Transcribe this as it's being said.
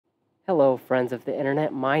Hello, friends of the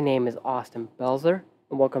internet. My name is Austin Belzer,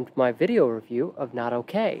 and welcome to my video review of Not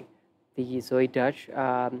Okay, the Zoe Dutch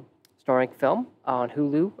starring film on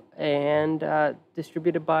Hulu and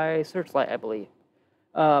distributed by Searchlight, I believe.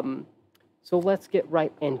 So let's get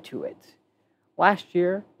right into it. Last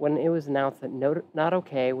year, when it was announced that Not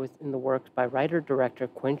Okay was in the works by writer-director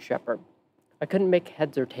Quinn Shepard, I couldn't make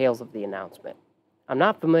heads or tails of the announcement. I'm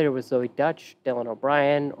not familiar with Zoe Dutch, Dylan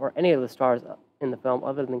O'Brien, or any of the stars in the film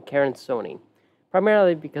other than Karen Sony,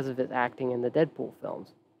 primarily because of his acting in the Deadpool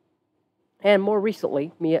films. And more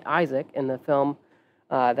recently, Mia Isaac in the film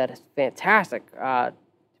that is fantastic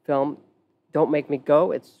film, Don't Make Me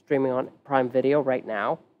Go. It's streaming on Prime Video right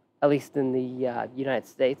now, at least in the United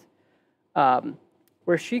States,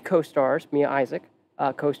 where she co-stars, Mia Isaac,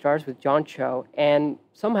 co-stars with John Cho, and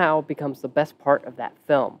somehow becomes the best part of that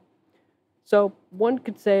film. So one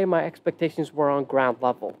could say my expectations were on ground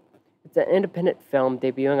level. It's an independent film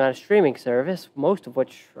debuting on a streaming service, most of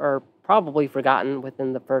which are probably forgotten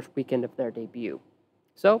within the first weekend of their debut.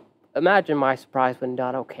 So imagine my surprise when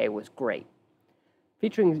Not Okay was great.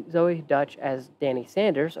 Featuring Zoe Dutch as Danny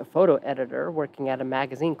Sanders, a photo editor working at a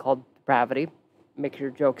magazine called Depravity, make your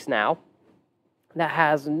jokes now, that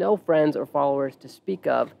has no friends or followers to speak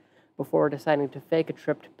of before deciding to fake a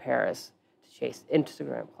trip to Paris to chase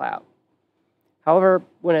Instagram clout. However,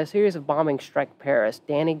 when a series of bombings strike Paris,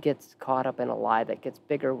 Danny gets caught up in a lie that gets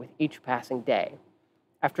bigger with each passing day.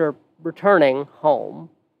 After returning home,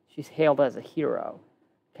 she's hailed as a hero,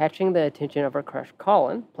 catching the attention of her crush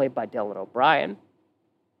Colin, played by Dylan O'Brien,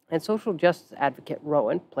 and social justice advocate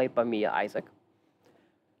Rowan, played by Mia Isaac,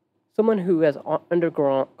 someone who has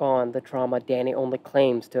undergone the trauma Danny only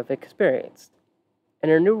claims to have experienced. In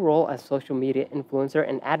her new role as social media influencer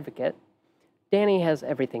and advocate, Danny has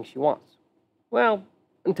everything she wants. Well,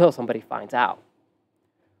 until somebody finds out.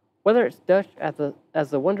 Whether it's Dutch as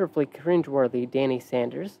the wonderfully cringeworthy Danny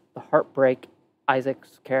Sanders, the heartbreak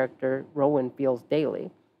Isaac's character Rowan feels daily,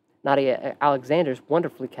 Nadia Alexander's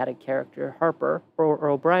wonderfully catty character Harper, or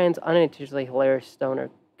O'Brien's unintentionally hilarious stoner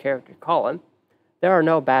character Colin, there are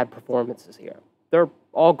no bad performances here. They're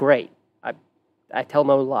all great. I tell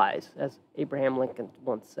no lies, as Abraham Lincoln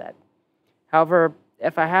once said. However,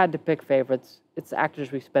 if I had to pick favorites, it's the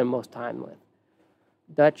actors we spend most time with.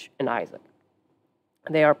 Dutch and Isaac.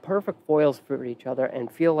 They are perfect foils for each other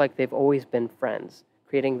and feel like they've always been friends,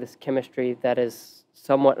 creating this chemistry that is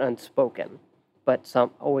somewhat unspoken, but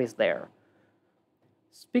always there.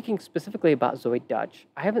 Speaking specifically about Zoe Dutch,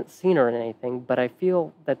 I haven't seen her in anything, but I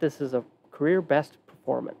feel that this is a career best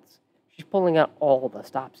performance. She's pulling out all the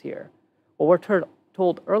stops here. Well, we're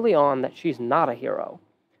told early on that she's not a hero.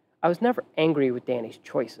 I was never angry with Danny's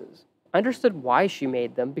choices. I understood why she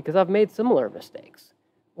made them because I've made similar mistakes.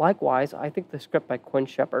 Likewise, I think the script by Quinn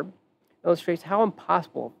Shepard illustrates how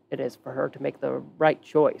impossible it is for her to make the right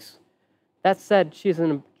choice. That said, she's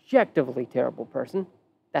an objectively terrible person.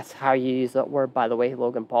 That's how you use that word, by the way,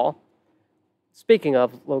 Logan Paul. Speaking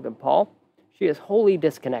of Logan Paul, she is wholly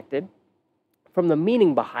disconnected from the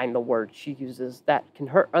meaning behind the words she uses that can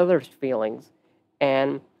hurt others' feelings,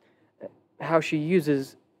 and how she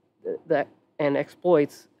uses that and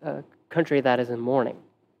exploits a country that is in mourning.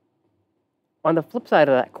 On the flip side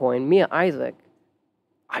of that coin, Mia Isaac,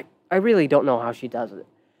 I really don't know how she does it.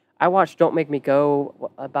 I watched Don't Make Me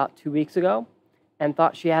Go about 2 weeks ago and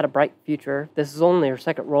thought she had a bright future. This is only her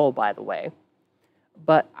second role, by the way.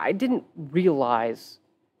 But I didn't realize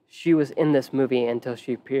she was in this movie until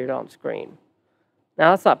she appeared on screen.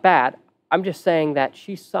 Now, that's not bad. I'm just saying that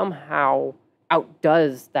she somehow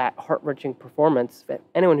outdoes that heart-wrenching performance.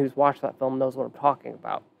 Anyone who's watched that film knows what I'm talking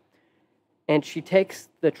about. And she takes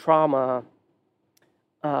the trauma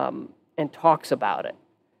and talks about it.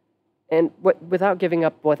 And without giving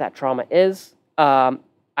up what that trauma is, I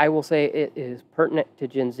will say it is pertinent to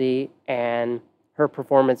Gen Z, and her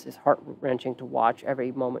performance is heart-wrenching to watch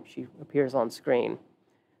every moment she appears on screen.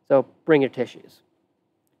 So bring your tissues.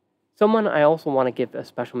 Someone I also want to give a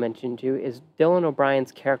special mention to is Dylan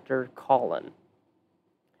O'Brien's character, Colin.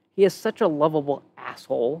 He is such a lovable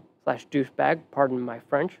asshole / douchebag, pardon my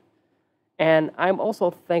French, and I'm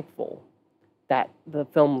also thankful that the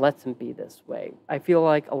film lets him be this way. I feel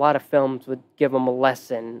like a lot of films would give him a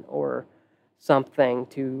lesson or something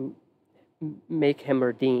to make him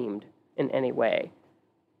redeemed in any way.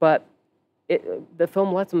 But the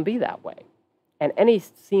film lets him be that way. And any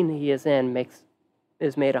scene he is in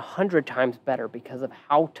is made 100 times better because of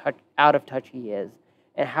how out of touch he is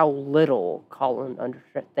and how little Colin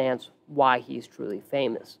understands why he's truly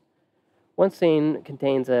famous. One scene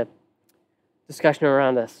contains a discussion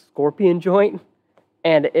around a scorpion joint,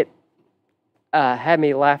 and it had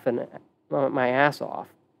me laughing my ass off.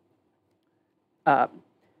 Uh,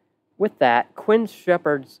 with that, Quinn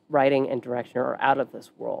Shepard's writing and direction are out of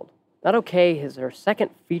this world. Not Okay is her second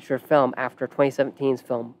feature film after 2017's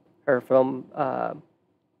film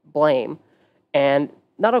Blame, and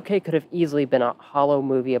Not Okay could have easily been a hollow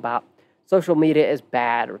movie about social media is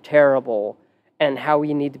bad or terrible and how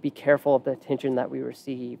we need to be careful of the attention that we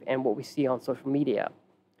receive and what we see on social media.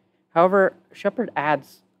 However, Shepard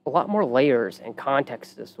adds a lot more layers and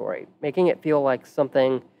context to the story, making it feel like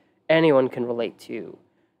something anyone can relate to.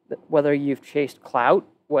 Whether you've chased clout,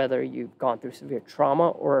 whether you've gone through severe trauma,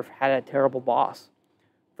 or have had a terrible boss.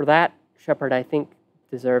 For that, Shepard, I think,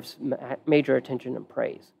 deserves major attention and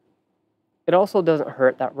praise. It also doesn't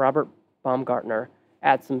hurt that Robert Baumgartner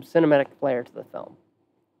adds some cinematic flair to the film.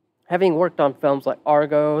 Having worked on films like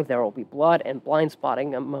Argo, There Will Be Blood, and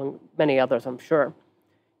Blindspotting, among many others, I'm sure,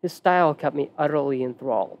 his style kept me utterly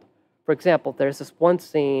enthralled. For example, there's this one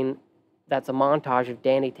scene that's a montage of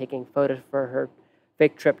Danny taking photos for her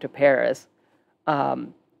fake trip to Paris.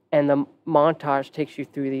 And the montage takes you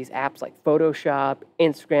through these apps like Photoshop,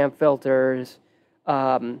 Instagram filters.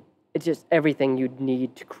 It's just everything you'd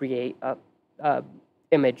need to create a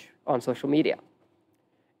image on social media.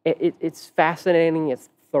 It's fascinating, it's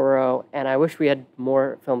thorough, and I wish we had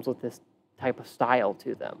more films with this type of style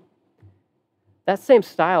to them. That same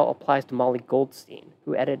style applies to Molly Goldstein,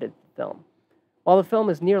 who edited the film. While the film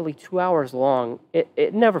is nearly 2 hours long,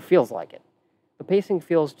 it never feels like it. The pacing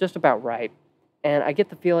feels just about right, and I get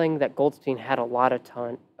the feeling that Goldstein had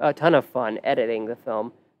a ton of fun editing the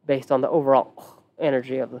film based on the overall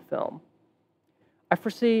energy of the film. I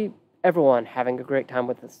foresee everyone having a great time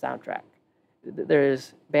with the soundtrack.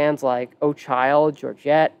 There's bands like Oh Child,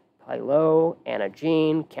 Georgette, Pilo, Anna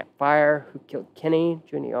Jean, Campfire, Who Killed Kenny,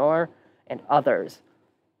 Junior, and others.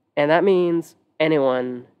 And that means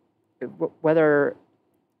anyone, whether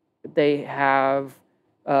they have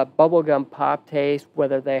a bubblegum pop taste,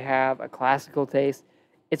 whether they have a classical taste,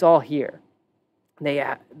 it's all here.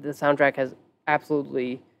 The soundtrack has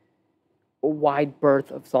absolutely a wide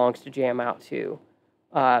berth of songs to jam out to,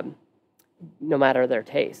 no matter their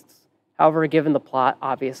tastes. However, given the plot,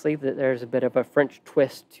 obviously, that there's a bit of a French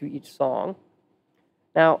twist to each song.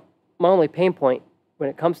 Now, my only pain point when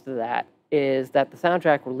it comes to that is that the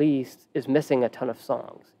soundtrack released is missing a ton of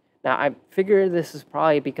songs. Now, I figure this is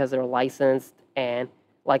probably because they're licensed and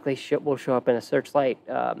likely will show up in a Searchlight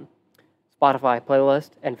Spotify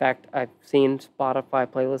playlist. In fact, I've seen Spotify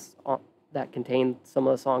playlists that contain some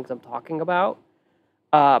of the songs I'm talking about.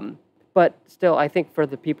 But still, I think for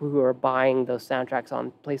the people who are buying those soundtracks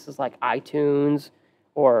on places like iTunes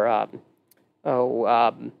or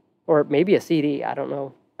or maybe a CD, I don't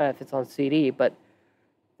know if it's on CD, but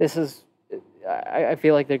this is, I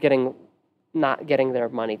feel like they're not getting their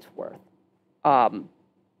money's worth.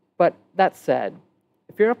 But that said,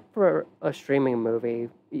 if you're up for a streaming movie,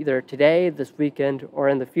 either today, this weekend, or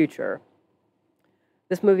in the future,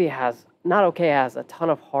 this movie has a ton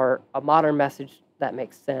of heart, a modern message that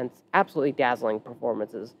makes sense, absolutely dazzling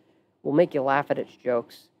performances, will make you laugh at its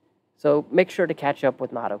jokes. So make sure to catch up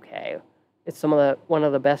with Not Okay. It's one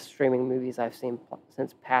of the best streaming movies I've seen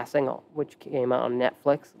since Passing, which came out on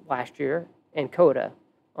Netflix last year, and Coda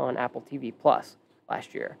on Apple TV Plus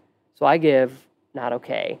last year. So I give Not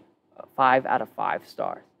Okay 5 out of 5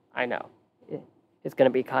 stars. I know, it's going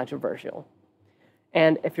to be controversial.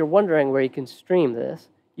 And if you're wondering where you can stream this,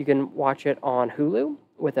 you can watch it on Hulu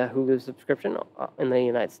with a Hulu subscription in the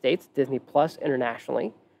United States, Disney Plus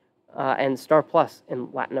internationally, and Star Plus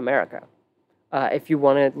in Latin America. If you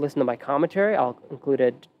want to listen to my commentary, I'll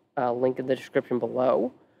include a link in the description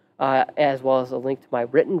below, as well as a link to my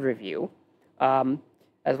written review,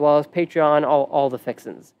 as well as Patreon, all the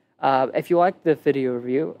fixins. If you like the video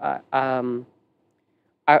review, I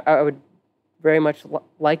would very much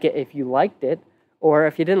like it if you liked it, or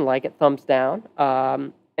if you didn't like it, thumbs down.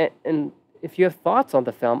 And if you have thoughts on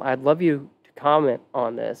the film, I'd love you to comment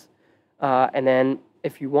on this. And then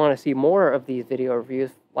if you want to see more of these video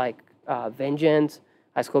reviews, like Vengeance,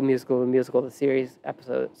 High School Musical, the Musical, the series,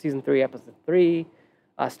 Season 3, Episode 3,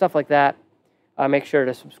 stuff like that, make sure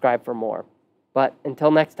to subscribe for more. But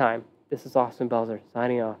until next time, this is Austin Belzer,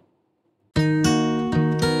 signing off.